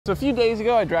So a few days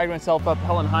ago, I dragged myself up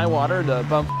hell and high water to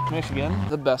Bump, Michigan,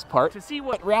 the best part, to see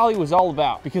what rally was all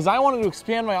about, because I wanted to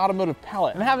expand my automotive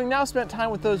palette. And having now spent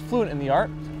time with those fluent in the art,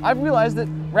 I've realized that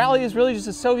rally is really just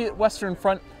a Soviet Western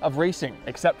front of racing,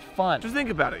 except fun. Just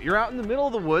think about it. You're out in the middle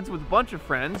of the woods with a bunch of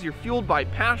friends, you're fueled by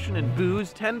passion and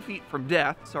booze, 10 feet from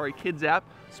death, sorry kids app,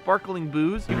 sparkling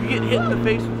booze. You can get hit in the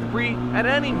face with debris at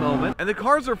any moment, and the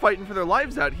cars are fighting for their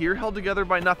lives out here, held together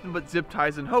by nothing but zip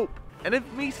ties and hope. And if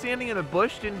me standing in a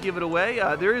bush didn't give it away,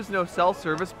 there is no cell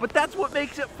service, but that's what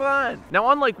makes it fun. Now,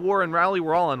 unlike war and rally,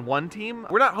 we're all on one team.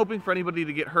 We're not hoping for anybody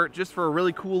to get hurt, just for a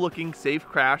really cool looking safe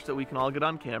crash that we can all get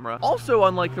on camera. Also,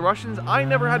 unlike the Russians, I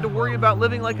never had to worry about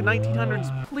living like a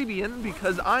 1900s plebeian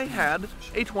because I had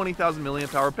a 20,000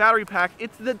 milliamp hour battery pack.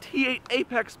 It's the T8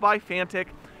 Apex by Fantic.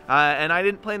 And I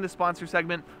didn't plan the sponsor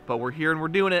segment, but we're here and we're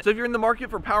doing it. So if you're in the market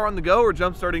for power on the go or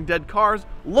jump-starting dead cars,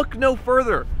 look no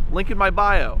further. Link in my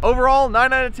bio. Overall,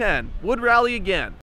 9 out of 10. Would rally again.